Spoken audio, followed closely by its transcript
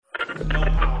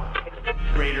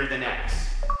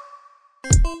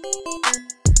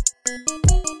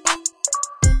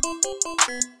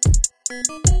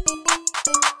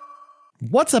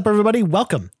What's up, everybody?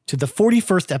 Welcome to the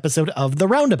 41st episode of The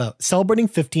Roundabout, celebrating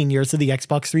 15 years of the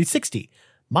Xbox 360.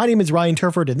 My name is Ryan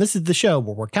Turford, and this is the show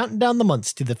where we're counting down the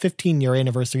months to the 15-year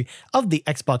anniversary of the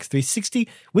Xbox 360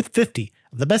 with 50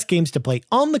 of the best games to play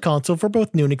on the console for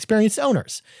both new and experienced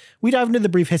owners. We dive into the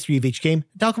brief history of each game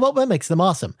and talk about what makes them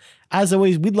awesome. As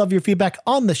always, we'd love your feedback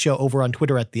on the show over on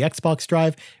Twitter at the Xbox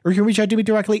Drive, or you can reach out to me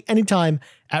directly anytime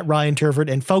at Ryan Turford.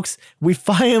 And folks, we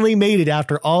finally made it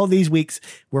after all these weeks.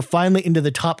 We're finally into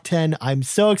the top 10. I'm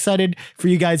so excited for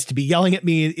you guys to be yelling at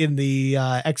me in the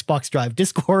Xbox Drive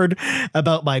Discord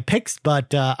about my picks,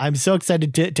 but I'm so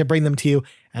excited to bring them to you.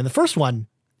 And the first one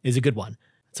is a good one.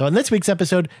 So in this week's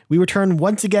episode, we return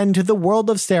once again to the world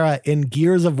of Sarah in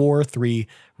Gears of War 3,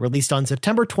 released on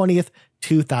September 20th,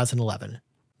 2011.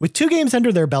 With 2 games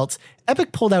under their belts,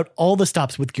 Epic pulled out all the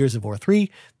stops with Gears of War 3,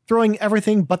 throwing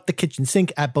everything but the kitchen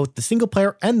sink at both the single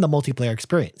player and the multiplayer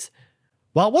experience.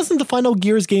 While it wasn't the final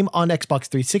Gears game on Xbox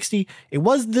 360, it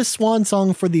was the swan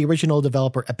song for the original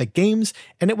developer Epic Games,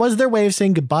 and it was their way of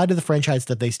saying goodbye to the franchise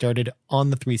that they started on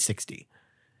the 360.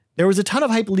 There was a ton of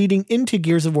hype leading into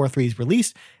Gears of War 3's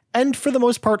release, and for the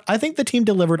most part, I think the team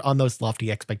delivered on those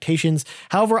lofty expectations.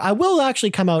 However, I will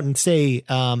actually come out and say,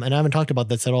 and I haven't talked about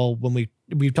this at all when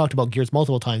we've talked about Gears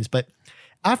multiple times, but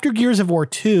after Gears of War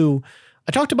 2,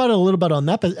 I talked about it a little bit on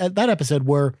that episode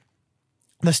where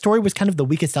the story was kind of the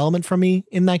weakest element for me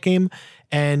in that game,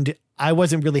 and I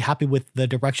wasn't really happy with the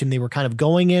direction they were kind of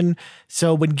going in.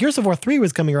 So when Gears of War 3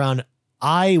 was coming around,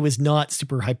 I was not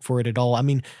super hyped for it at all. I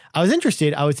mean, I was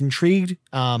interested, I was intrigued,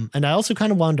 and I also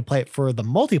kind of wanted to play it for the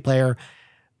multiplayer,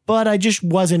 but I just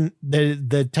wasn't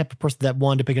the type of person that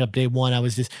wanted to pick it up day one. I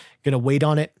was just going to wait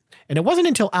on it. And it wasn't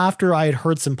until after I had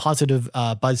heard some positive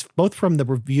buzz, both from the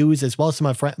reviews as well as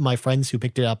my friends who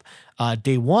picked it up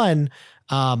day one,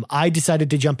 I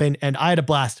decided to jump in, and I had a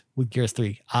blast with Gears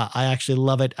 3. I actually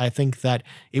love it. I think that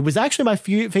it was actually my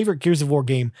favorite Gears of War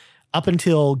game up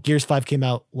until Gears 5 came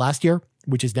out last year,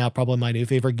 which is now probably my new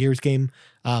favorite Gears game.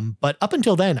 But up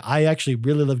until then, I actually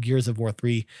really loved Gears of War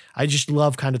 3. I just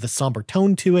love kind of the somber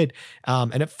tone to it.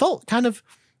 And it felt kind of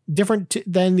different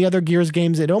than the other Gears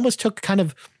games. It almost took kind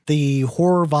of the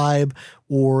horror vibe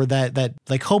or that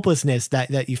like hopelessness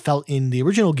that you felt in the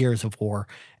original Gears of War,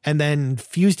 and then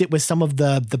fused it with some of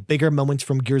the bigger moments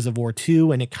from Gears of War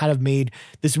 2. And it kind of made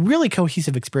this really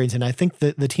cohesive experience. And I think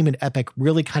that the team at Epic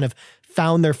really kind of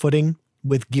found their footing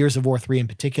with Gears of War 3 in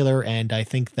particular. And I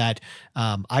think that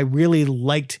I really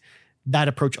liked that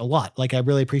approach a lot. Like, I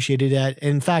really appreciated it.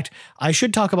 In fact, I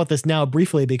should talk about this now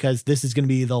briefly because this is going to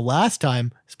be the last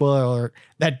time, spoiler alert,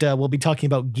 that we'll be talking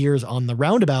about Gears on the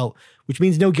Roundabout, which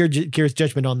means no Gears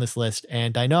Judgment on this list.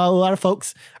 And I know a lot of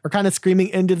folks are kind of screaming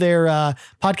into their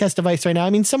podcast device right now.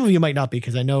 I mean, some of you might not be,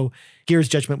 because I know Gears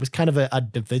Judgment was kind of a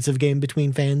divisive game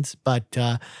between fans. But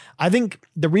I think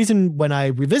the reason when I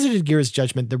revisited Gears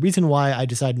Judgment, the reason why I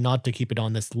decided not to keep it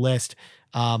on this list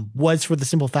was for the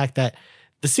simple fact that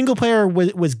the single player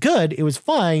was good. It was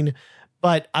fine,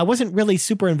 but I wasn't really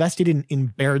super invested in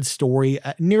Baird's story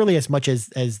nearly as much as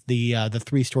the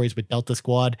 3 stories with Delta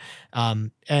Squad.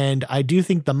 And I do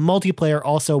think the multiplayer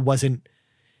also wasn't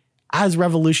as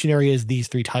revolutionary as these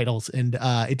 3 titles. And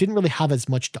it didn't really have as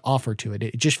much to offer to it.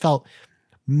 It just felt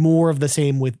more of the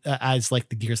same with as like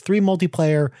the Gears 3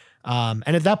 multiplayer.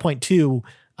 And at that point too,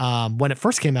 when it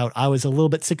first came out, I was a little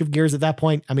bit sick of Gears at that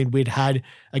point. I mean, we'd had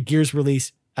a Gears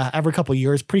release every couple of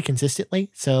years pretty consistently.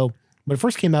 So when it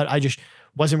first came out, I just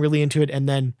wasn't really into it. And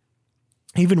then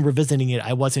even revisiting it,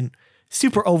 I wasn't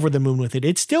super over the moon with it.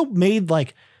 It still made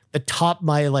like the top,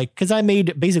 cause I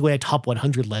made basically a top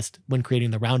 100 list when creating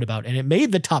the Roundabout, and it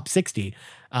made the top 60.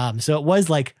 So it was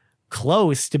like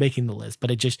close to making the list,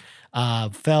 but it just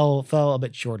fell a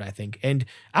bit short, I think. And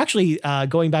actually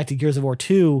going back to Gears of War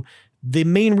 2, the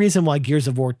main reason why Gears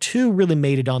of War 2 really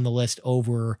made it on the list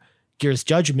over Gears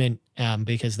Judgment,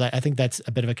 because I think that's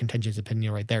a bit of a contentious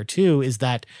opinion right there too, is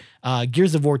that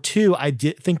Gears of War 2, I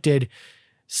think did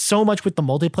so much with the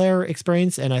multiplayer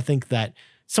experience. And I think that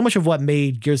so much of what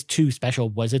made Gears 2 special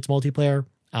was its multiplayer.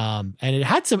 And it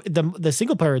had the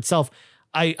single player itself,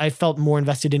 I felt more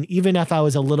invested in, even if I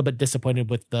was a little bit disappointed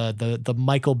with the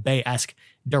Michael Bay-esque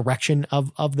direction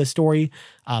of the story.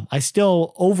 I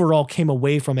still overall came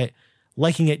away from it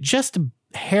liking it just a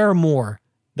hair more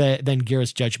than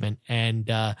Gears Judgment. And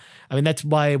I mean, that's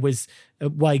why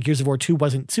Gears of War 2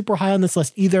 wasn't super high on this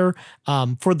list either,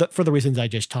 for the reasons I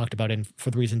just talked about and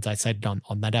for the reasons I cited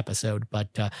on that episode. But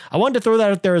I wanted to throw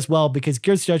that out there as well, because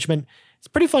Gears Judgment is a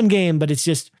pretty fun game, but it's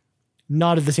just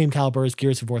not of the same caliber as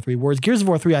Gears of War 3. Whereas Gears of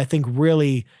War 3, I think,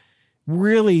 really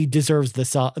really deserves the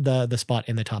spot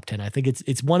in the top 10. I think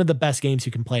it's one of the best games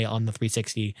you can play on the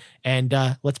 360, and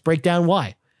let's break down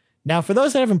why. Now, for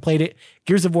those that haven't played it,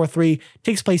 Gears of War 3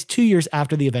 takes place 2 years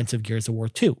after the events of Gears of War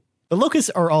 2. The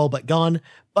locusts are all but gone,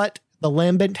 but the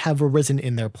Lambent have arisen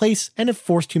in their place and have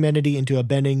forced humanity into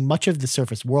abandoning much of the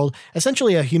surface world.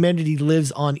 Essentially, humanity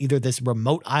lives on either this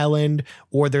remote island,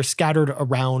 or they're scattered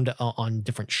around on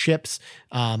different ships,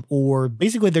 or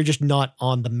basically they're just not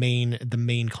on the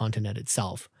main continent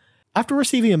itself. After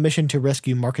receiving a mission to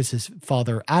rescue Marcus's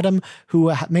father, Adam,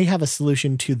 who may have a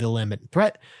solution to the Lambent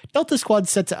threat, Delta Squad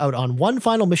sets out on one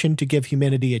final mission to give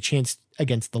humanity a chance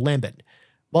against the Lambent.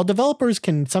 While developers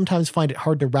can sometimes find it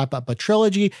hard to wrap up a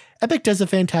trilogy, Epic does a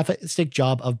fantastic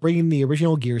job of bringing the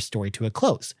original Gears story to a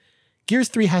close. Gears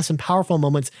 3 has some powerful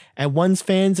moments, and ones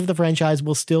fans of the franchise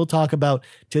will still talk about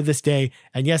to this day.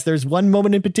 And yes, there's one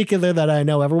moment in particular that I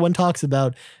know everyone talks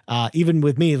about, even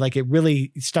with me, like it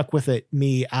really stuck with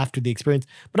me after the experience.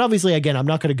 But obviously, again, I'm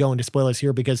not going to go into spoilers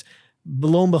here because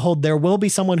lo and behold, there will be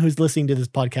someone who's listening to this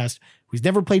podcast who's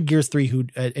never played Gears 3 who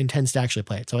intends to actually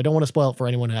play it. So I don't want to spoil it for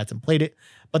anyone who hasn't played it,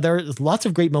 but there's lots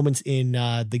of great moments in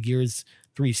the Gears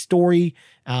 3 story.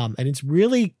 And it's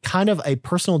really kind of a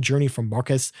personal journey from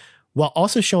Marcus, while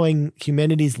also showing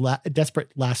humanity's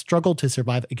desperate last struggle to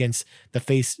survive against the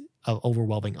face of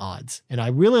overwhelming odds. And I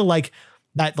really like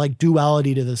that like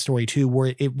duality to the story too,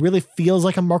 where it really feels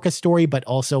like a Marcus story, but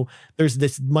also there's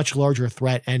this much larger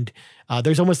threat. And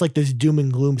there's almost like this doom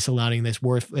and gloom surrounding this,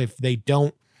 where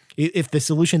if the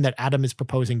solution that Adam is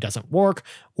proposing doesn't work,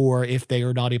 or if they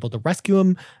are not able to rescue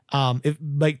him, it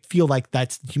might feel like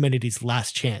that's humanity's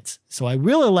last chance. So I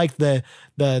really like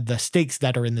the stakes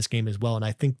that are in this game as well. And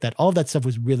I think that all of that stuff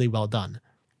was really well done.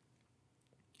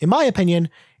 In my opinion,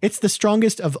 it's the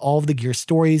strongest of all of the Gears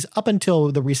stories up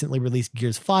until the recently released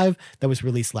Gears 5 that was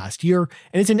released last year,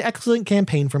 and it's an excellent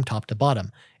campaign from top to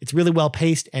bottom. It's really well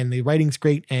paced and the writing's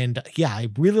great, and yeah, I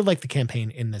really like the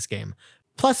campaign in this game.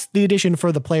 Plus, the addition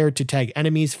for the player to tag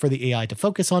enemies for the AI to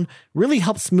focus on really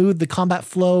helped smooth the combat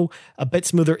flow a bit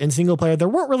smoother in single player. There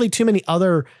weren't really too many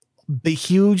other big,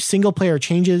 huge single player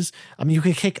changes. You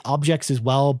can kick objects as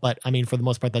well, but I mean, for the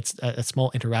most part, that's a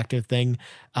small interactive thing.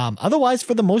 Otherwise,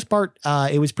 for the most part,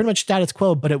 it was pretty much status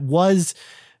quo, but it was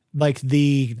like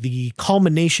the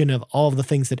culmination of all of the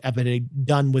things that Epic had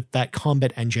done with that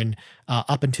combat engine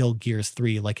up until Gears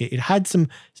 3. Like it had some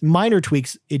minor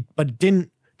tweaks, but it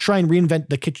didn't try and reinvent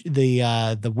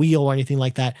the wheel or anything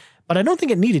like that. But I don't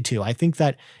think it needed to. I think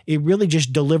that it really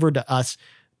just delivered to us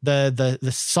the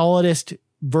solidest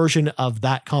version of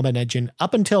that combat engine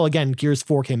up until, again, Gears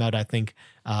 4 came out, I think,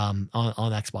 on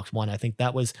Xbox One. I think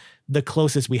that was the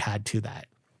closest we had to that.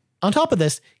 On top of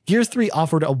this, Gears 3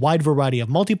 offered a wide variety of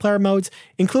multiplayer modes,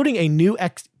 including a new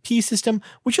XP system,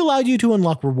 which allowed you to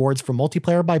unlock rewards for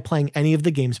multiplayer by playing any of the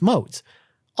game's modes.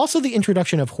 Also, the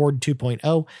introduction of Horde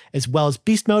 2.0, as well as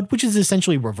Beast Mode, which is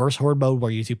essentially reverse Horde mode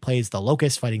where you play as the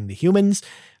Locusts fighting the humans,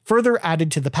 further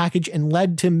added to the package and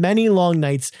led to many long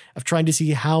nights of trying to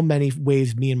see how many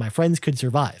ways me and my friends could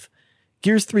survive.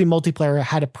 Gears 3 multiplayer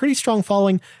had a pretty strong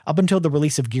following up until the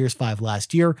release of Gears 5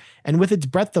 last year, and with its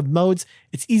breadth of modes,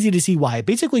 it's easy to see why. It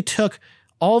basically took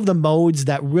all of the modes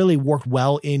that really worked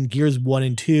well in Gears 1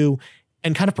 and 2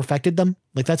 and kind of perfected them.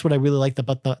 Like, that's what I really liked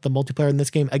about the multiplayer in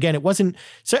this game. Again, it wasn't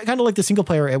kind of like the single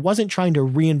player. It wasn't trying to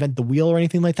reinvent the wheel or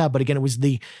anything like that. But again, it was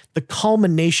the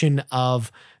culmination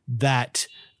of that,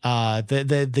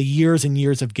 the years and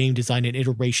years of game design and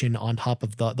iteration on top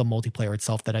of the multiplayer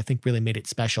itself that I think really made it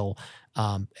special.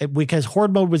 Because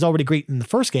Horde mode was already great in the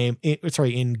first game,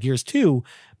 in Gears 2,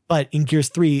 but in Gears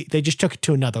 3, they just took it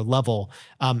to another level.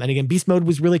 And again, Beast Mode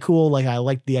was really cool. Like, I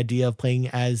liked the idea of playing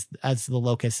as the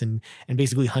Locust and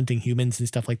basically hunting humans and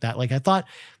stuff like that. Like, I thought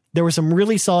there were some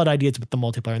really solid ideas with the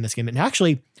multiplayer in this game. And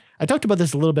actually, I talked about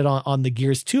this a little bit on the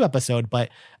Gears 2 episode, but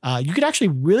you could actually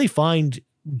really find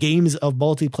games of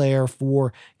multiplayer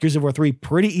for Gears of War 3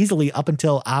 pretty easily up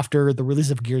until after the release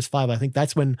of Gears 5. I think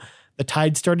that's when the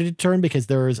tide started to turn, because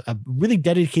there was a really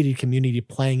dedicated community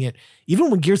playing it.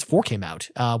 Even when Gears 4 came out,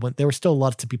 when there were still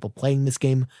lots of people playing this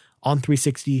game on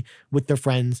 360 with their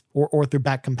friends or through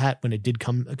back compat when it did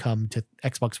come to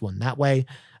Xbox One that way.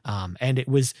 And it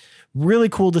was really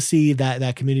cool to see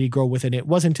that community grow within it. It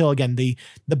wasn't until, again,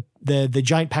 the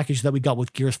giant package that we got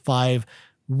with Gears 5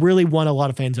 really won a lot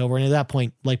of fans over. And at that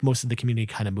point, like, most of the community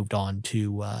kind of moved on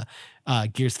to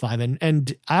Gears 5.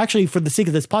 And I actually, for the sake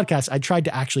of this podcast, I tried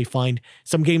to actually find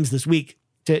some games this week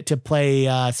to play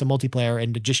some multiplayer,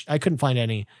 and I couldn't find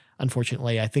any,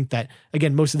 unfortunately. I think that,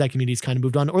 again, most of that community has kind of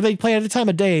moved on, or they play at a time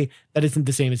of day that isn't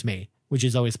the same as me, which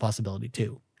is always a possibility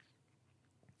too.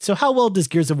 So how well does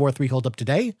Gears of War 3 hold up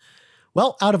today?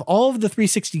 Well, out of all of the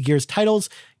 360 Gears titles,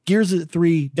 Gears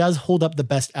 3 does hold up the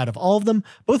best out of all of them,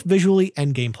 both visually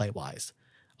and gameplay-wise.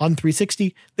 On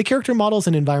 360, the character models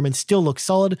and environments still look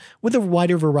solid, with a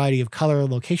wider variety of color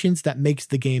locations that makes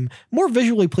the game more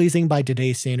visually pleasing by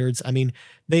today's standards. I mean,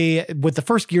 with the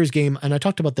first Gears game, and I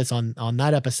talked about this on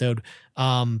that episode,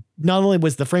 not only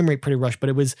was the frame rate pretty rushed, but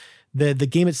it was the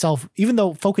game itself, even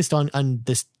though focused on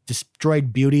this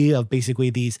destroyed beauty of basically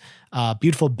these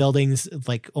beautiful buildings,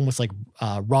 like almost like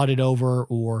rotted over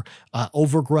or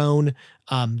overgrown.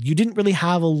 You didn't really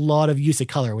have a lot of use of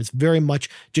color. It was very much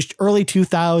just early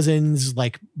 2000s,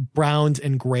 like browns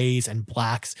and grays and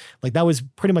blacks. Like that was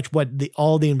pretty much what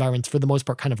all the environments for the most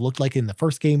part kind of looked like in the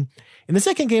first game. In the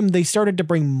second game, they started to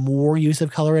bring more use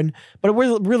of color in, but it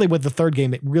was really with the third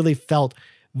game, it really felt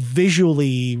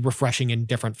visually refreshing and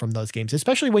different from those games,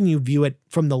 especially when you view it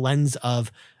from the lens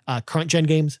of current gen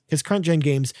games, because current gen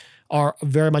games are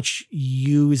very much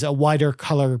use a wider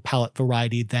color palette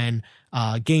variety than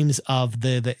games of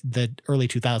the early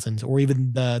 2000s or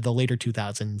even the later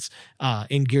 2000s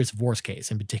in Gears of War's case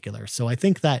in particular. So I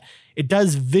think that it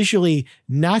does visually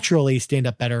naturally stand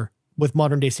up better with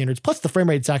modern day standards. Plus the frame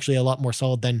rate is actually a lot more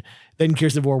solid than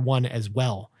Gears of War 1 as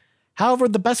well. However,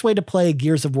 the best way to play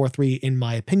Gears of War 3, in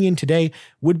my opinion, today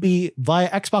would be via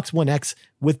Xbox One X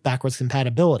with backwards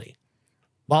compatibility.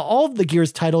 While all of the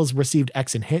Gears titles received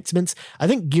X enhancements, I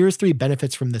think Gears 3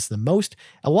 benefits from this the most,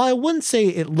 and while I wouldn't say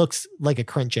it looks like a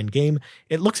current-gen game,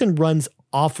 it looks and runs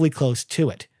awfully close to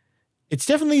it. It's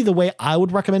definitely the way I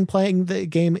would recommend playing the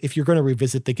game if you're going to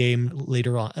revisit the game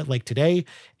later on, like today.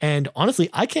 And honestly,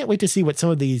 I can't wait to see what some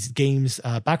of these games,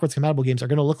 backwards compatible games, are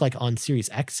going to look like on Series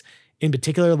X. In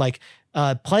particular, like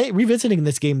revisiting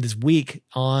this game this week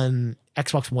on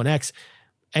Xbox One X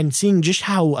and seeing just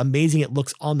how amazing it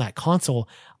looks on that console.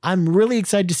 I'm really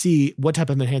excited to see what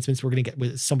type of enhancements we're going to get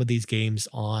with some of these games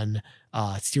on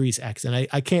Series X. And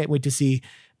I can't wait to see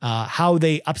how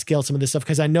they upscale some of this stuff,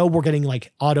 because I know we're getting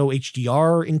like auto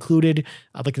HDR included.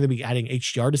 Like they'll be adding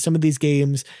HDR to some of these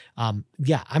games.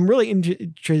 Yeah, I'm really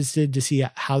interested to see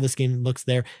how this game looks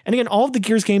there. And again, all of the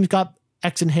Gears games got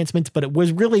X enhancements, but it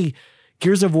was really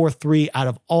Gears of War 3 out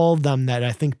of all of them that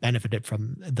I think benefited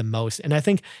from the most. And I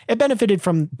think it benefited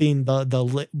from being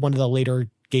the one of the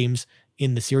later games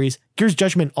in the series. Gears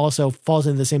Judgment also falls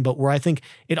into the same boat, where I think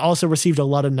it also received a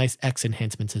lot of nice X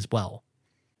enhancements as well.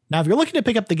 Now, if you're looking to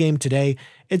pick up the game today,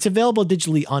 it's available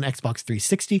digitally on Xbox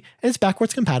 360 and it's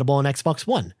backwards compatible on Xbox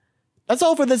One. That's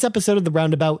all for this episode of The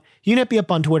Roundabout. You can hit me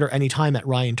up on Twitter anytime at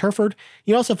Ryan Turford.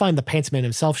 You can also find the Pantsman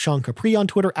himself, Sean Capri, on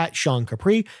Twitter at Sean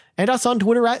Capri, and us on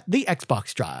Twitter at The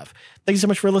Xbox Drive. Thank you so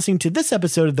much for listening to this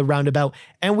episode of The Roundabout,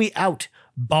 and we out.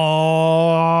 Bye.